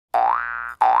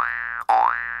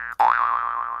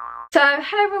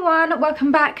Hello everyone,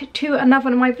 welcome back to another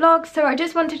one of my vlogs. So I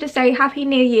just wanted to say happy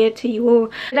new year to you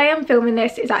all. Today I'm filming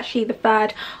this is actually the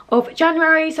 3rd of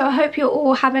January, so I hope you're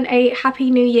all having a happy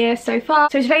new year so far.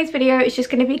 So today's video is just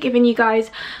going to be giving you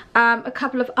guys a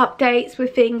couple of updates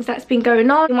with things that's been going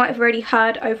on. You might have already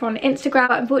heard over on Instagram,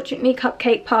 but unfortunately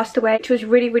Cupcake passed away, which was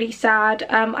really sad.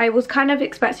 I was kind of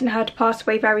expecting her to pass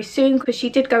away very soon because she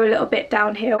did go a little bit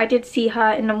downhill. I did see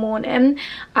her in the morning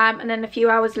and then a few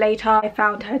hours later I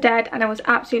found her dead, and I was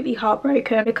absolutely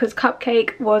heartbroken because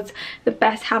Cupcake was the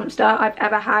best hamster I've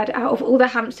ever had. Out of all the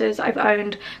hamsters I've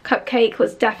owned, Cupcake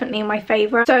was definitely my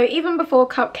favourite. So even before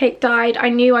Cupcake died, I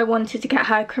knew I wanted to get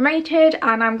her cremated,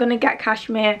 and I'm gonna get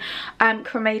Kashmir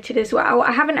cremated as well.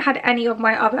 I haven't had any of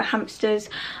my other hamsters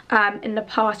in the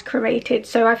past cremated,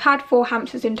 so I've had 4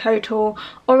 hamsters in total: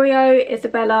 Oreo,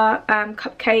 Isabella,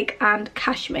 Cupcake and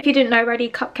Kashmir. If you didn't know already,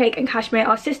 Cupcake and Kashmir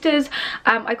are sisters.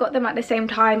 I got them at the same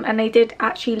time and they did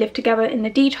actually live together in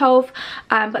the D12,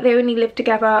 but they only lived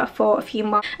together for a few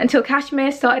months until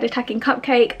Kashmir started attacking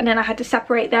Cupcake, and then I had to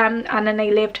separate them, and then they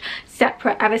lived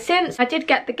separate ever since. I did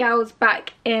get the girls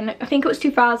back in, I think it was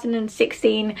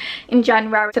 2016 in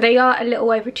January, so they are a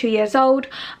little over 2 years old.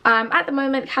 At the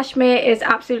moment Kashmir is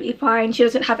absolutely fine. She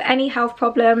doesn't have any health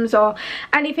problems or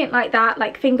anything like that,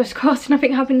 like fingers crossed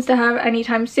nothing happens to her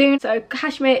anytime soon. So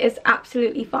Kashmir is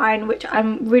absolutely fine, which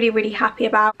I'm really happy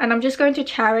about, and I'm just going to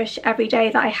cherish every day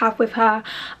that I have with her.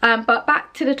 But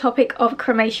back to the topic of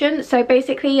cremation. So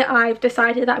basically I've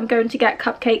decided that I'm going to get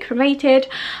Cupcake cremated.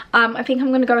 I think I'm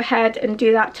going to go ahead and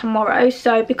do that tomorrow.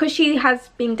 So because she has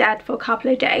been dead for a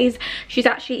couple of days, she's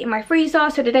actually in my freezer.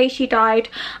 So the day she died,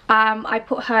 I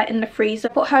put her in the freezer,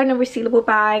 put her in a resealable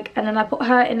bag, and then I put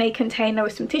her in a container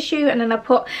with some tissue, and then I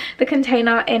put the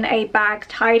container in a bag,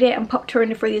 tied it and popped her in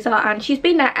the freezer, and she's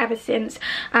been there ever since.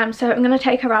 So I'm going to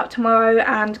take her out tomorrow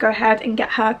and go ahead and get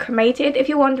her cremated. If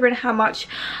you're wondering how much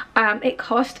it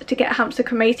costs to get a hamster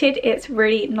cremated, it's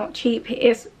really not cheap. It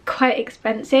is quite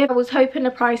expensive. I was hoping the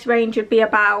price range would be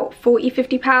about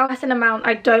 £40–50. That's an amount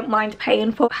I don't mind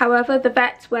paying for. However, the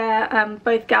vets where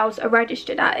both girls are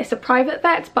registered at, it's a private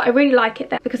vet, but I really like it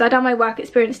there because I done my work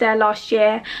experience there last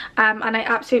year, and I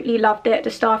absolutely loved it.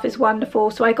 The staff is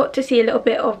wonderful, so I got to see a little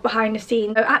bit of behind the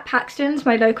scenes. So at Paxton's,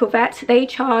 my local vet, they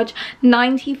charge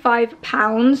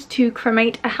 £95 to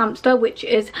cremate a hamster, which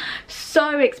is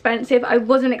so expensive. I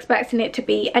wasn't expecting it to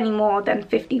be any more than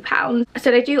 £50.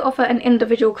 So they do offer an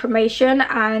individual cremation,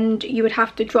 and you would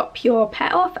have to drop your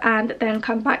pet off and then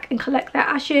come back and collect their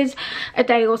ashes a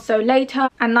day or so later,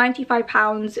 and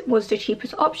 £95 was the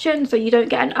cheapest option, so you don't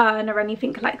get an urn or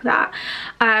anything like that.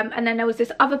 And then there was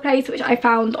this other place which I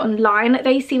found online.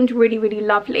 They seemed really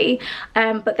lovely,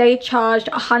 but they charged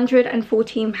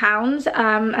 £114,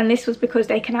 and this was because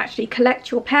they can actually collect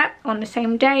your pet on the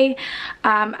same day,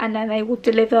 and then they will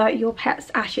deliver your pet's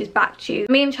ashes back to you.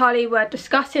 Me and Charlie were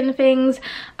discussing things,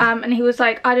 and he was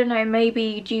like, I don't know,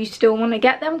 maybe do you still want to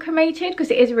get them cremated, because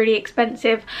it is really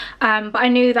expensive. But I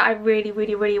knew that I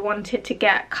really wanted to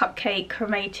get Cupcake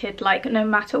cremated, like no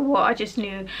matter what. I just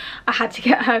knew I had to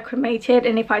get her cremated,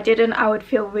 and if I didn't I would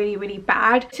feel really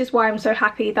bad. This is why I'm so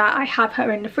happy that I have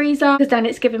her in the freezer, because then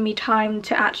it's given me time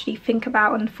to actually think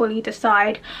about and fully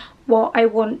decide what I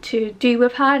want to do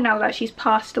with her now that she's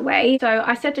passed away. So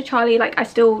I said to Charlie, like, I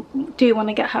still do want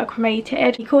to get her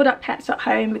cremated. He called up Pets at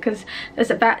Home because there's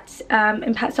a vet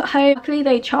in Pets at Home. Luckily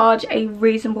they charge a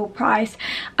reasonable price.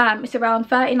 It's around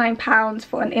 £39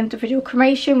 for an individual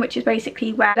cremation, which is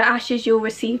basically where the ashes you'll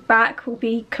receive back will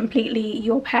be completely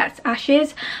your pet's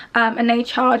ashes, and they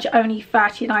charge only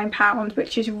 £39,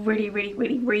 which is really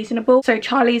reasonable. So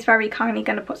Charlie's very kindly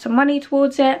going to put some money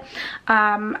towards it,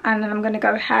 and then I'm going to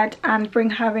go ahead and bring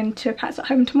her into Pets at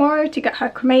Home tomorrow to get her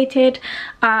cremated.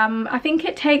 I think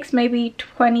it takes maybe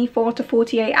 24 to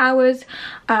 48 hours,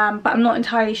 but I'm not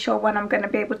entirely sure when I'm going to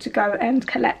be able to go and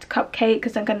collect Cupcake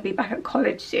because I'm going to be back at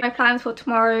college soon. My plans for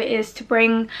tomorrow is to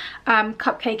bring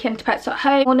Cupcake into Pets at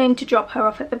Home morning to drop her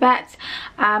off at the vet,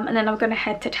 and then I'm going to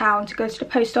head to town to go to the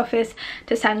post office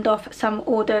to send off some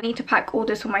orders. I need to pack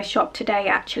orders for my shop today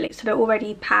actually, so they're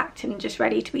already packed and just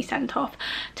ready to be sent off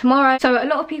tomorrow. So a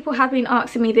lot of people have been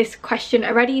asking me this question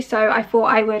already, so I thought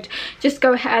I would just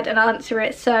go ahead and answer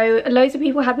it. So loads of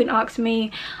people have been asking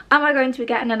me, am I going to be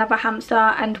getting another hamster,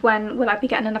 and when will I be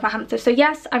getting another hamster? So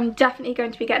yes, I'm definitely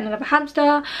going to be getting another hamster.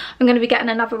 I'm going to be getting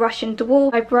another Russian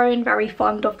dwarf. I've grown very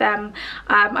fond of them.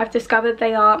 I've discovered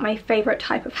they are my favorite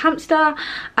type of hamster.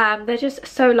 They're just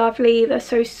so lovely, they're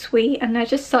so sweet, and they're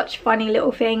just such funny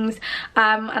little things,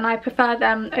 and I prefer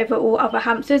them over all other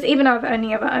hamsters, even though I've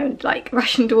only ever owned like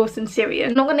Russian dwarfs and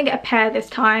Syrians. I'm not going to get a pair this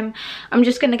time. time I'm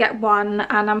just going to get one,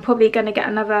 and I'm probably going to get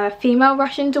another female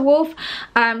Russian dwarf.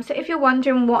 So if you're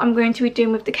wondering what I'm going to be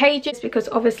doing with the cages, because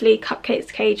obviously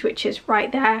Cupcake's cage, which is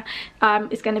right there,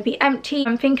 is going to be empty,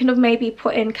 I'm thinking of maybe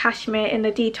putting Cashmere in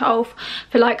the detolf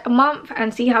for like a month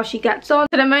and see how she gets on.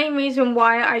 So the main reason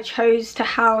why I chose to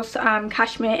house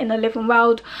Cashmere in the living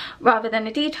world rather than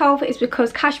a detolf is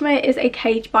because Cashmere is a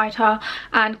cage biter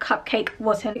and Cupcake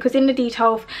wasn't, because in the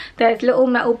detolf there's little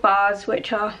metal bars,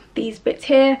 which are these bits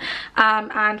here,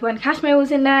 and when Cashmere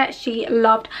was in there she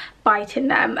loved biting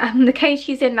them. The cage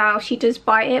she's in now, she does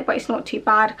bite it, but it's not too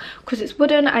bad because it's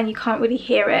wooden and you can't really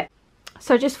hear it.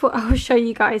 So I just thought I will show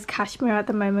you guys Cashmere at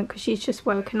the moment because she's just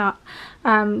woken up.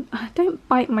 Don't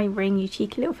bite my ring, you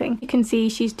cheeky little thing. You can see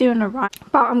she's doing alright,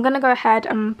 but I'm gonna go ahead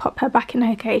and pop her back in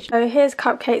her cage. So here's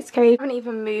Cupcake's cage. I haven't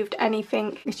even moved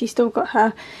anything. She's still got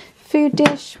her food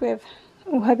dish with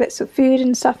all her bits of food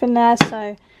and stuff in there,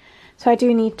 so I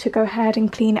do need to go ahead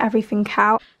and clean everything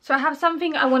out. So I have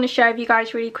something I want to share with you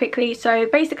guys really quickly. So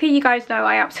basically, you guys know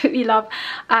I absolutely love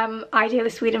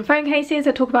Idealist Sweden phone cases.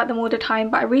 I talk about them all the time,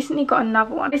 but I recently got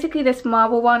another one. Basically this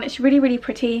marble one. It's really, really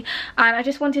pretty, and I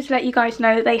just wanted to let you guys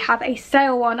know they have a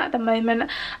sale on at the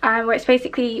moment, where it's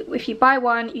basically if you buy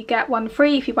one you get one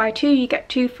free, if you buy two you get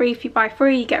two free, if you buy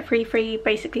three you get three free,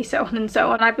 basically so on and so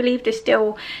on. I believe this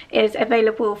still is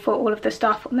available for all of the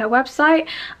stuff on their website,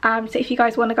 so if you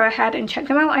guys want to go ahead and check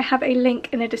them out, I have a link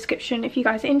in the description if you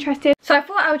guys are interested. So I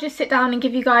thought I would just sit down and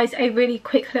give you guys a really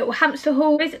quick little hamster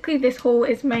haul. Basically this haul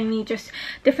is mainly just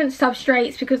different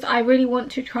substrates, because I really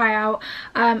want to try out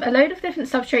a load of different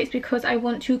substrates because I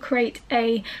want to create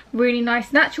a really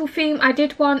nice natural theme. I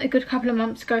did one a good couple of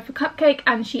months ago for Cupcake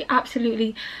and she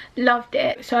absolutely loved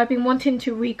it, so I've been wanting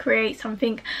to recreate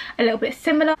something a little bit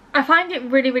similar. I find it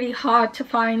really, really hard to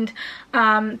find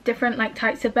different like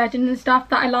types of bedding and stuff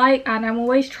that I like, and I'm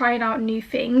always trying out new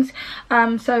things.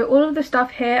 So all of the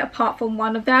stuff here, apart from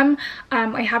one of them,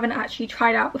 I haven't actually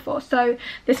tried out before. So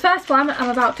this first one I'm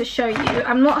about to show you,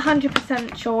 I'm not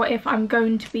 100% sure if I'm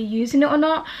going to be using it or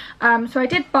not. So I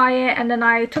did buy it and then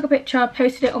I took a picture,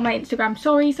 posted it on my Instagram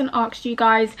stories and asked you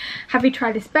guys, have you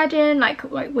tried this bedding? Like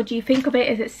what do you think of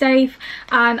it? Is it safe?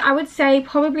 And I would say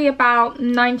probably about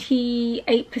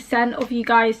 98% of you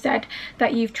guys said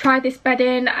that you've tried this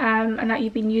bedding and that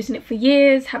you've been using it for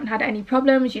years, haven't had any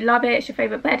problems, you love it, it's your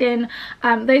favourite bedding.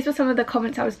 Those were some of the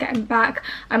comments I was getting back.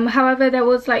 However, there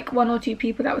was like one or two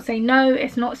people that would say no,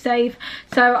 it's not safe.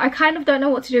 So I kind of don't know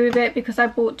what to do with it because I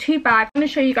bought two bags. I'm going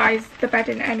to show you guys the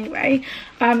bedding anyway.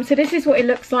 So this is what it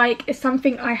looks like. It's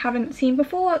something I haven't seen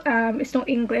before. It's not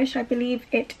English, I believe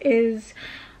it is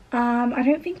I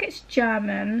don't think it's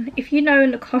German. If you know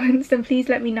in the comments, then please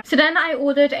let me know. So then I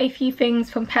ordered a few things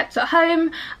from Pets at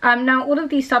Home. Now all of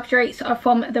these substrates are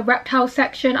from the reptile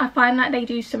section. I find that they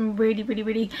do some really, really,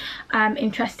 really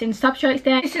interesting substrates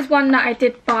there. This is one that I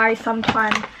did buy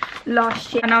sometime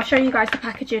last year, and I'll show you guys the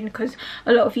packaging because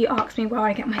a lot of you asked me where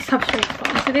I get my substrates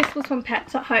from. So this was from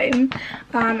Pets at Home,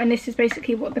 and this is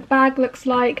basically what the bag looks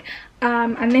like.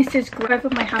 And this is great. Both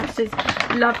of my hamsters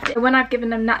loved it. When I've given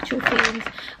them natural themes,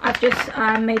 I've just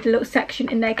made a little section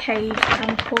in their cage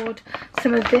and poured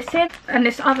some of this in. And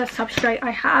this other substrate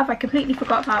I have, I completely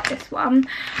forgot about this one.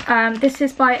 This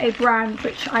is by a brand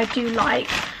which I do like.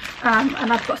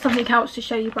 And I've got something else to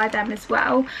show you by them as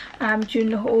well during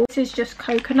the haul. This is just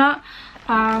coconut.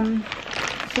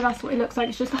 So that's what it looks like.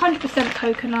 It's just 100%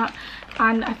 coconut.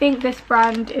 And I think this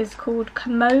brand is called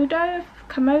Komodo,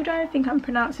 I think I'm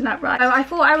pronouncing that right. So I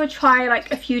thought I would try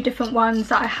like a few different ones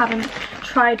that I haven't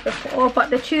tried before, but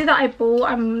the two that I bought,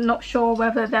 I'm not sure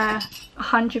whether they're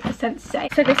 100%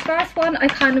 safe. So this first one I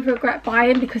kind of regret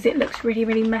buying because it looks really,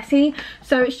 really messy.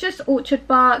 So it's just orchard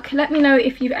bark. Let me know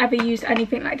if you've ever used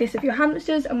anything like this with your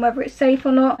hamsters and whether it's safe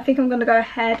or not. I think I'm going to go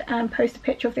ahead and post a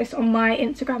picture of this on my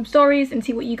Instagram stories and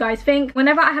see what you guys think.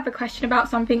 Whenever I have a question about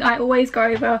something, I always go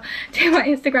over to my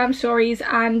Instagram stories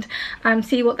and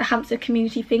see what the hamster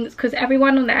community thinks, because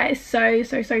everyone on there is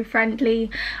so friendly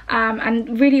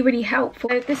and really, really helpful.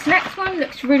 So this next one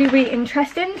looks really, really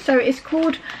interesting. So it's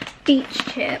called Beach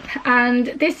Chip, and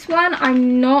this one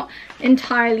I'm not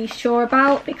entirely sure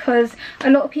about because a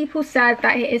lot of people said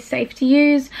that it is safe to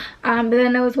use, but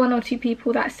then there was one or two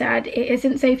people that said it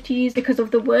isn't safe to use because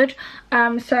of the wood.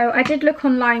 So I did look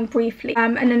online briefly,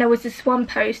 and then there was this one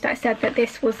post that said that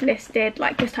this was listed,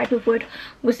 like this type of wood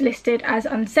was listed as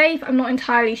unsafe. I'm not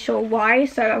entirely sure why,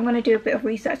 so I'm going to do a bit of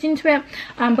research into it,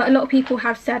 but a lot of people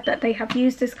have said that they have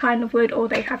used this kind of wood or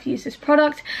they have used this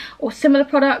product or similar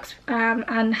products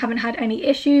and haven't had any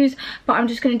issues, but I'm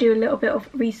just going to do a little bit of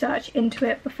research into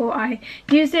it before I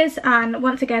use this. And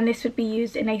once again, this would be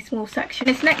used in a small section.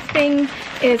 This next thing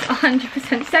is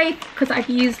 100% safe because I've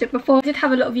used it before. I did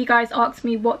have a lot of you guys ask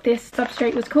me what this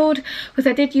substrate was called, because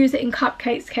I did use it in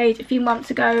Cupcake's cage a few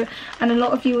months ago, and a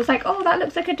lot of you was like, oh, that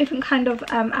looks like a different kind of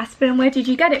aspen, where did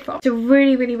you get it from? It's a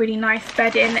really nice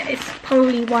bedding. It's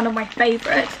probably one of my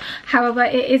favorites. However,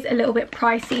 it is a little bit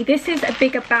pricey. This is a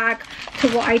bigger bag to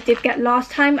what I did get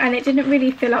last time, and it didn't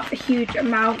really fill up a huge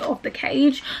amount of the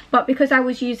cage, but because I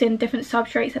was using different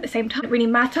substrates at the same time, it didn't really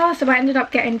matter. So I ended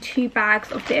up getting 2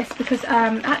 bags of this because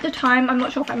at the time, I'm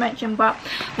not sure if I mentioned, but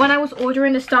when I was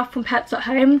ordering the stuff from Pets at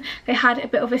Home, they had a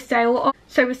bit of a sale on.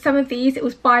 So with some of these, it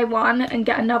was buy one and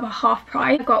get another half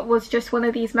price. I got was just one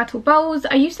of these metal bowls.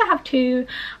 I used to have 2.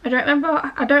 I don't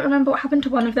remember what happened to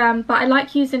one of them, but I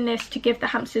like using this to give the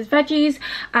hamsters veggies.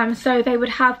 So they would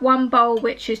have one bowl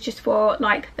which is just for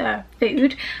like the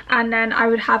food, and then I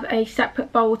would have a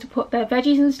separate bowl to put their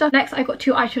veggies and stuff. Next, I got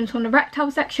 2 items from the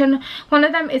reptile section. One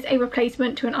of them is a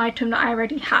replacement to an item that I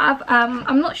already have.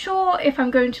 I'm not sure if I'm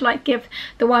going to like give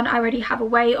the one I already have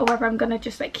away or whether I'm gonna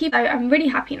just like keep it. I'm really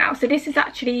happy now. So this is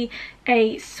actually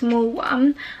a small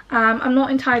one. I'm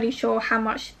not entirely sure how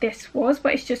much this was,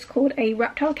 but it's just called a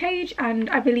reptile cage, and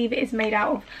I believe it is made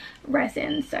out of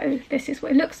resin. So this is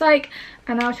what it looks like,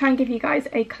 and I'll try and give you guys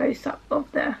a close-up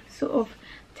of the sort of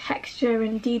texture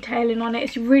and detailing on it.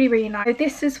 It's really nice. So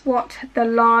this is what the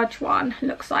large one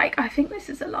looks like. I think this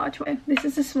is a large one. This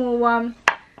is a small one,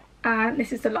 and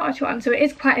this is the large one, so it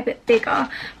is quite a bit bigger.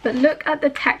 But look at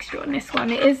the texture on this one.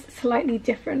 It is slightly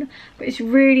different, but it's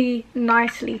really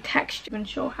nicely textured. I'm not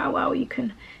sure how well you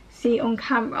can see on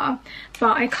camera,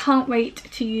 but I can't wait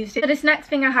to use it. So this next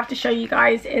thing I have to show you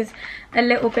guys is a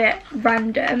little bit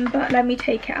random, but let me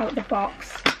take it out of the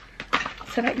box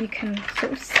so that you can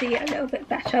sort of see it a little bit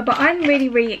better. But I'm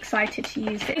really excited to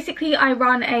use it. Basically, I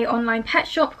run a online pet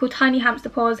shop called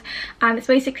TinyHamsterPaws, and it's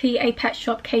basically a pet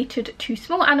shop catered to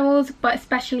small animals, but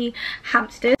especially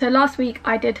hamsters. So last week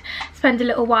I did spend a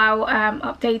little while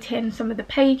updating some of the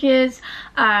pages,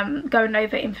 going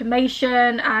over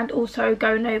information, and also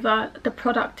going over the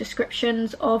product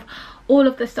descriptions of all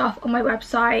of the stuff on my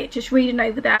website, just reading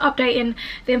over there, updating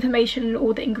the information and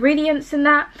all the ingredients in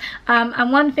that.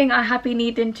 And one thing I have been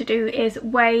needing to do is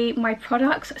weigh my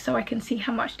products so I can see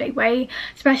how much they weigh,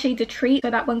 especially the treat,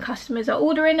 so that when customers are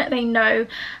ordering, they know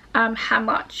how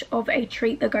much of a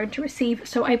treat they're going to receive.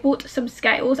 So I bought some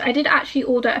scales. I did actually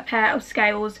order a pair of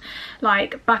scales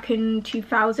like back in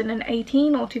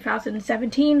 2018 or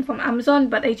 2017 from Amazon,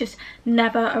 but they just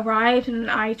never arrived, and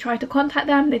I tried to contact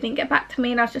them, they didn't get back to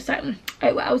me, and I was just like,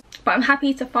 oh well. But I'm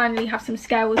happy to finally have some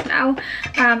scales now.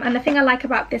 And the thing I like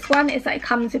about this one is that it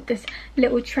comes with this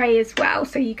little tray as well,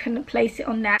 so you can place it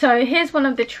on there. So here's one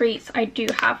of the treats I do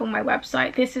have on my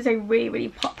website. This is a really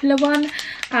popular one.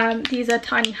 These are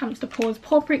TinyHamsterPaws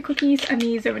paw print cookies, and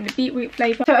these are in the beetroot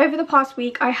flavour. So over the past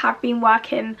week I have been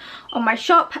working on my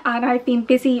shop, and I've been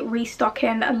busy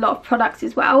restocking a lot of products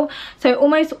as well. So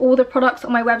almost all the products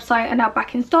on my website are now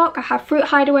back in stock. I have fruit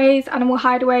hideaways, animal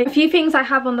hideaways. A few things I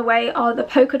have on the way are the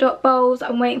polka dot bowls.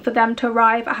 I'm waiting for them to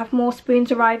arrive. I have more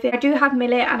spoons arriving. I do have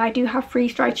millet, and I do have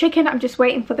freeze-dried chicken. I'm just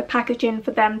waiting for the packaging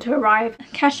for them to arrive.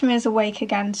 Kashmir's awake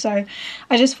again, so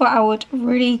I just thought I would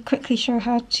really quickly show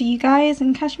her to you guys.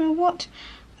 And Kashmir, what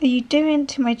are you doing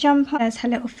to my jumper? There's her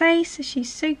little face.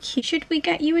 She's so cute. Should we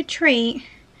get you a treat?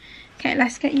 Okay,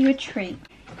 let's get you a treat.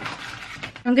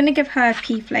 I'm gonna give her a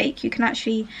pea flake. You can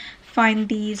actually find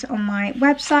these on my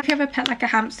website. If you have a pet like a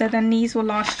hamster, then these will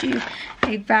last you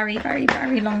a very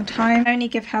long time. I only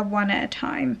give her one at a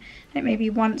time, like maybe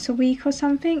once a week or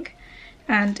something,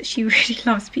 and she really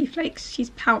loves pea flakes. She's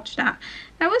pouched that.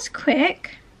 That was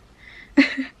quick.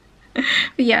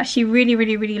 But yeah, she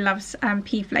really loves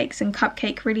pea flakes, and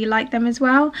Cupcake really like them as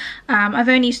well. I've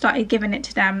only started giving it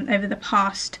to them over the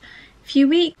past few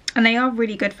weeks, and they are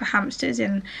really good for hamsters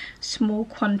in small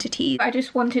quantities. I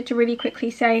just wanted to really quickly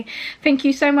say thank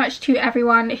you so much to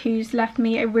everyone who's left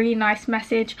me a really nice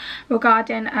message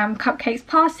regarding Cupcake's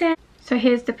passing. So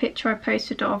here's the picture I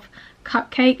posted of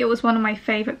Cupcake. It was one of my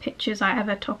favourite pictures I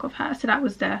ever took of her, so that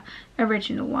was the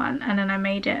original one, and then I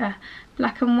made it a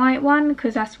black and white one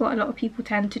because that's what a lot of people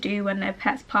tend to do when their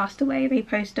pets passed away. They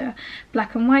post a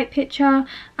black and white picture,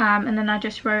 and then I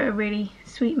just wrote a really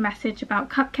sweet message about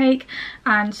Cupcake,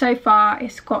 and so far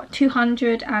it's got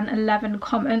 211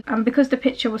 comments, and because the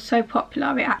picture was so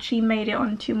popular, it actually made it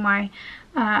onto my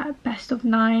best of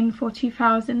 9 for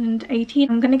 2018.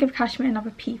 I'm gonna give Kashmir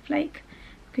another pea flake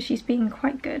because she's being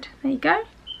quite good. There you go. Are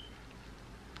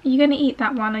you gonna eat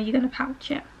that one, or are you gonna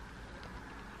pouch it?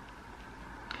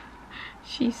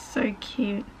 She's so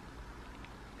cute.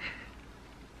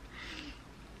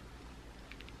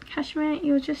 Cashmere,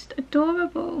 you're just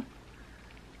adorable.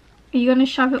 Are you going to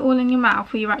shove it all in your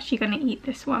mouth, or are you actually going to eat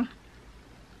this one?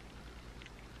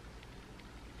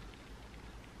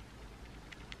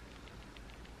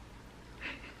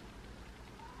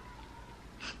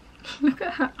 Look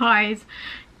at her eyes.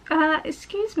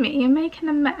 Excuse me, you're making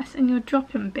a mess and you're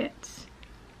dropping bits.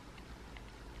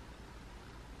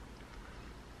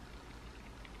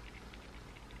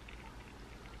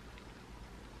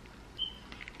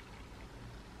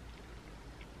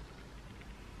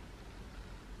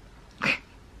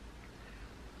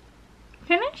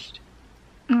 Finished?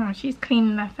 Oh, she's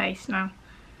cleaning her face now.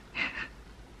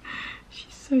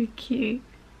 She's so cute.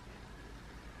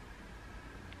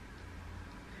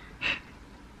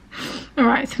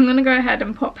 Alright, so I'm going to go ahead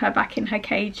and pop her back in her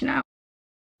cage now.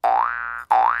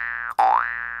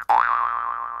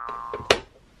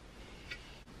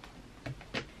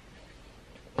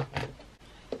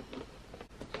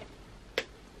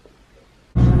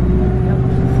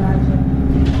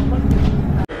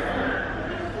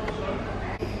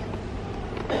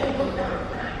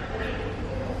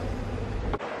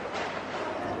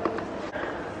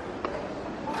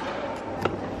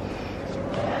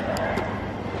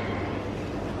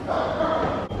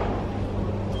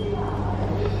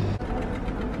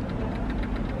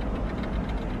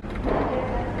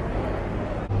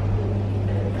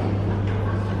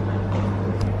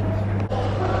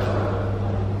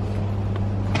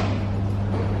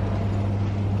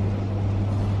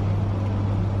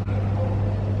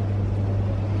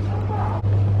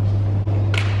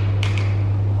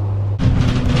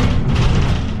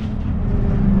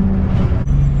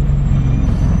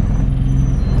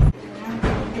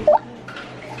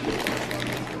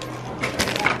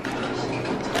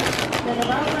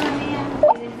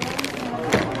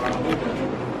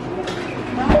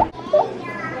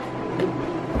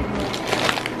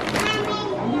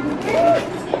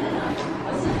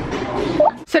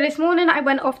 So this morning I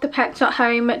went off the pets at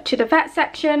home to the vet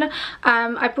section.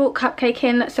 I brought Cupcake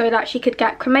in so that she could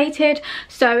get cremated.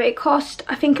 So it cost,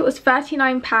 I think it was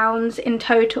 £39 in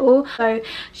total. So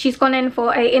she's gone in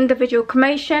for a individual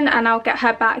cremation and I'll get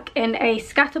her back in a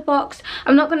scatter box.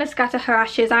 I'm not going to scatter her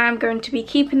ashes, I am going to be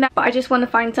keeping them, but I just want to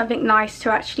find something nice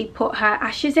to actually put her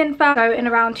ashes in for. So in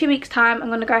around 2 weeks time I'm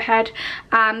going to go ahead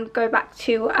and go back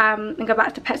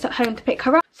to Pets at Home to pick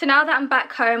her up. So now that I'm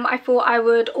back home, I thought I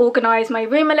would organise my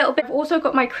room a little bit. I've also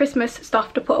got my Christmas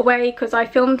stuff to put away because I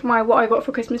filmed my what I got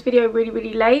for Christmas video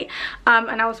really late,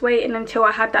 and I was waiting until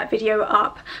I had that video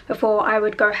up before I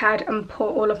would go ahead and put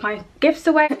all of my gifts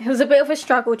away. It was a bit of a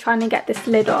struggle trying to get this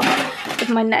lid off with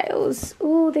my nails.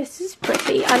 Oh, this is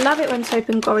pretty. I love it when Soap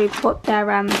and Gory put their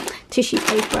tissue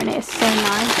paper in it. It's so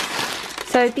nice.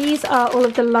 So these are all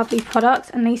of the lovely products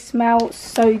and they smell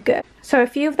so good. So a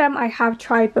few of them I have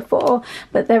tried before,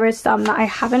 but there is some that I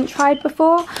haven't tried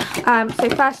before. So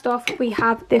first off, we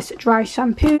have this dry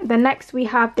shampoo. Then next we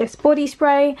have this body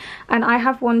spray, and I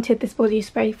have wanted this body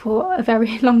spray for a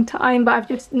very long time, but I've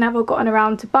just never gotten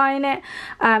around to buying it.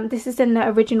 This is in the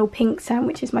original pink scent,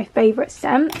 which is my favourite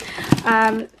scent.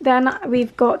 Then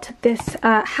we've got this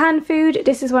hand food.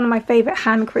 This is one of my favourite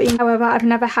hand cream. However, I've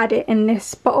never had it in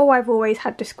this bottle. I've always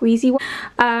had the squeezy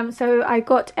one. So I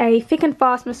got a thick and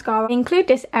fast mascara. I include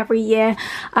this every year.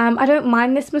 I don't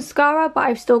mind this mascara, but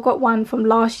I've still got one from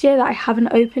last year that I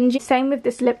haven't opened yet. Same with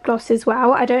this lip gloss as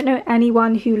well. I don't know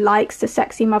anyone who likes the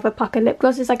Sexy Mother Pucker lip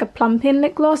gloss. It's like a plumping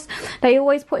lip gloss. They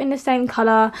always put in the same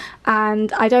colour,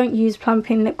 and I don't use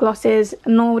plumping lip glosses,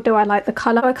 nor do I like the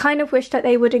colour. I kind of wish that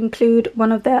they would include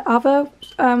one of their other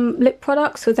lip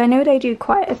products, because I know they do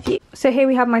quite a few. So here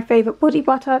we have my favourite body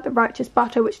butter, the Righteous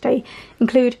Butter, which they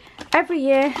include every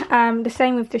year. The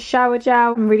same with the shower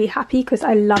gel. I'm really happy because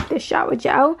I love this shower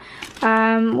gel.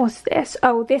 What's this?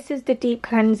 Oh, this is the deep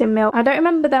cleansing milk. I don't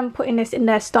remember them putting this in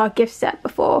their star gift set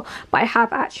before, but I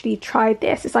have actually tried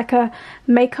this. It's like a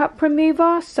makeup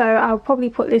remover, so I'll probably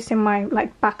put this in my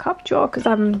like backup drawer because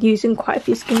I'm using quite a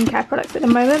few skincare products at the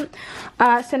moment.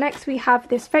 So next we have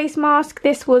this face mask.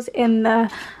 This was in the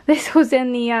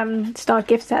star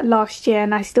gift set last year,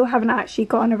 and I still haven't actually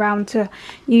gotten around to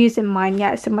using mine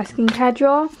yet. It's in my skincare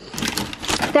drawer.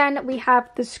 Then we have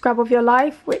the Scrub of Your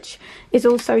Life, which is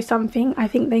also something I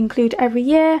think they include every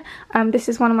year. This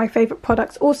is one of my favourite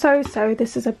products also, so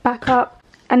this is a backup.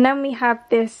 And then we have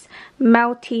this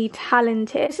Melty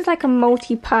Talented. This is like a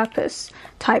multi-purpose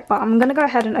type bar. I'm going to go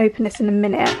ahead and open this in a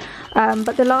minute.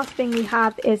 But the last thing we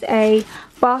have is a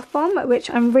bath bomb, which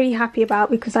I'm really happy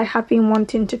about because I have been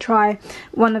wanting to try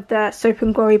one of the Soap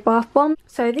and Glory bath bombs.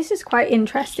 So this is quite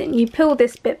interesting. You peel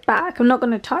this bit back. I'm not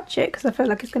going to touch it because I feel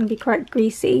like it's going to be quite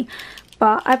greasy.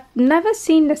 but I've never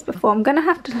seen this before. I'm gonna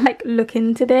have to like look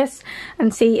into this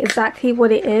and see exactly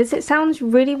what it is. It sounds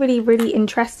really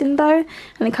interesting though,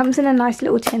 and it comes in a nice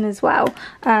little tin as well.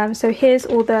 So here's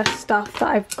all the stuff that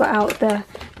I've got out the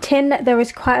tin. There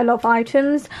is quite a lot of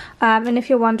items, and if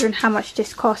you're wondering how much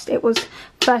this cost, it was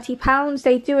 £30.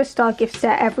 They do a star gift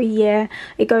set every year.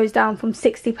 It goes down from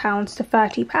 £60 to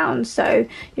 £30, so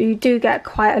you do get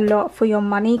quite a lot for your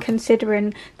money,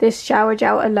 considering this shower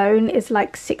gel alone is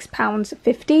like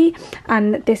 £6.50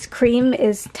 and this cream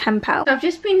is £10. I've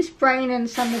just been spraying in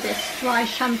some of this dry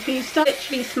shampoo stuff. It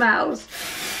literally smells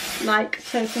like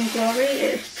soap and glory.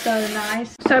 It is so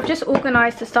nice. So I've just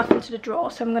organised the stuff into the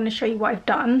drawer, so I'm going to show you what I've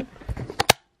done.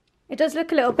 It does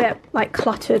look a little bit like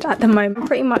cluttered at the moment. I'm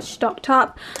pretty much stocked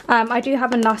up. I do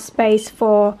have enough space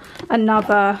for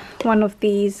another one of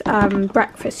these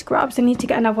breakfast scrubs. I need to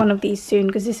get another one of these soon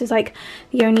because this is like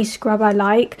the only scrub I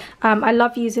like. I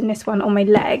love using this one on my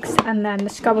legs, and then the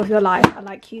scrub of your life, I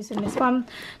like using this one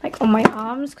like on my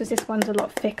arms because this one's a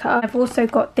lot thicker. I've also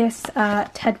got this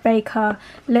Ted Baker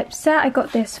lip set. I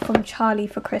got this from Charlie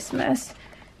for Christmas.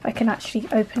 If I can actually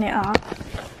open it up.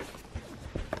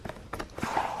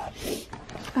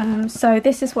 So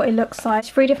this is what it looks like. It's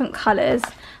 3 different colours,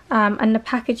 and the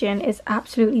packaging is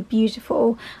absolutely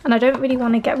beautiful, and I don't really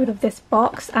want to get rid of this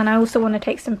box, and I also want to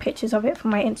take some pictures of it for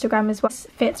my Instagram as well. This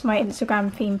fits my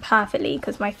Instagram theme perfectly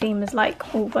because my theme is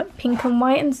like all like pink and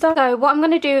white and stuff. So what I'm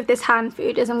going to do with this hand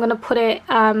food is I'm going to put it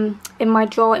in my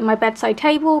drawer in my bedside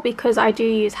table because I do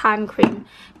use hand cream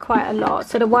quite a lot.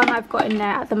 So the one I've got in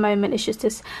there at the moment is just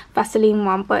this Vaseline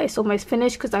one, but it's almost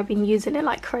finished because I've been using it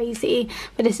like crazy.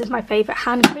 But this is my favourite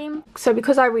hand cream. So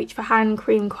because I reach for hand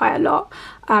cream quite a lot,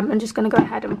 I'm just going to go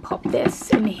ahead and pop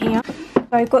this in here.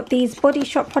 So I've got these Body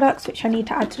Shop products which I need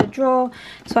to add to the drawer.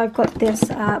 So I've got this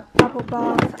bubble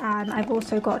bath, and I've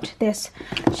also got this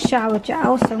shower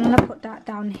gel. So I'm going to put that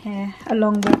down here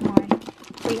along with my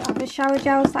 3 other shower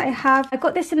gels that I have. I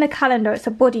got this in the calendar. It's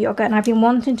a body yogurt, and I've been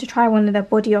wanting to try one of their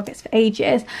body yogurts for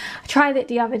ages. I tried it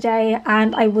the other day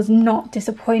and I was not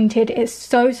disappointed. It's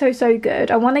so good.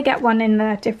 I want to get one in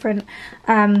a different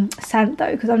scent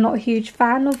though, because I'm not a huge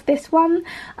fan of this one.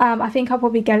 I think I'll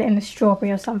probably get it in a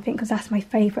strawberry or something because that's my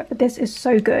favourite, but this is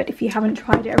so good if you haven't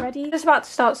tried it already. I'm just about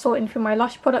to start sorting through my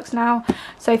Lush products now.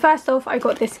 So first off, I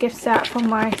got this gift set from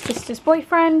my sister's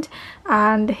boyfriend,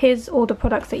 and here's all the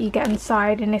products that you get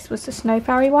inside, and this was the Snow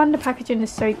Fairy one. The packaging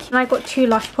is so cute. And I got 2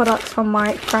 Lush products from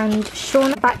my friend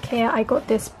Sean. Back here I got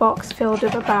this box filled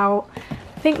with about,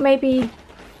 I think maybe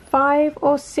 5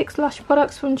 or 6 Lush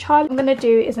products from Charlie. What I'm going to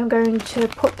do is I'm going to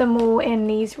put them all in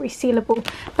these resealable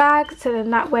bags, so then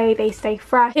that way they stay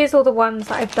fresh. Here's all the ones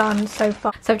that I've done so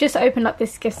far. So I've just opened up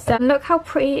this gift set, and look how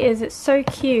pretty it is. It's so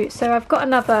cute. So I've got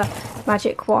another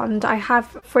magic wand. I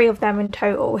have 3 of them in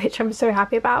total, which I'm so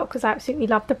happy about because I absolutely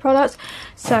love the products.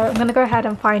 So I'm going to go ahead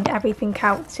and find everything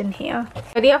else in here.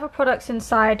 So the other products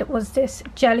inside was this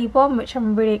jelly bomb, which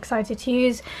I'm really excited to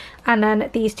use, and then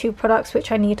these 2 products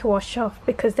which I need to wash off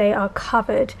because they are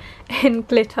covered in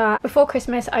glitter. Before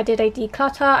Christmas I did a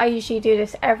declutter. I usually do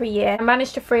this every year. I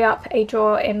managed to free up a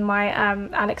drawer in my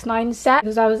Annex 9 set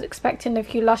because I was expecting a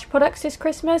few Lush products this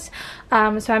Christmas,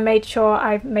 so I made sure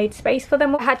I made space for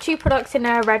them. I had 2 products in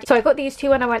there already. So I got these 2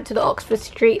 when I went to the Oxford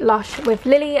Street Lush with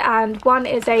Lily, and one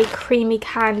is a creamy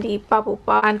candy bubble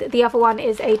bath and the other one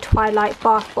is a Twilight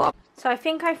bath bomb. So I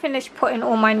think I finished putting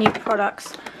all my new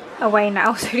products away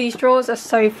now, so these drawers are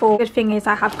so full. Good thing is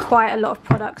I have quite a lot of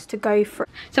products to go through.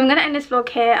 So I'm going to end this vlog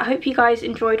here. I hope you guys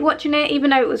enjoyed watching it,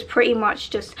 even though it was pretty much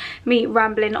just me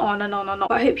rambling on and on and on.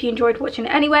 But I hope you enjoyed watching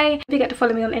it anyway. Don't forget to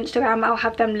follow me on Instagram. I'll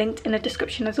have them linked in the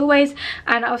description as always,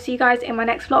 and I'll see you guys in my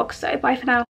next vlog. So bye for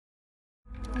now.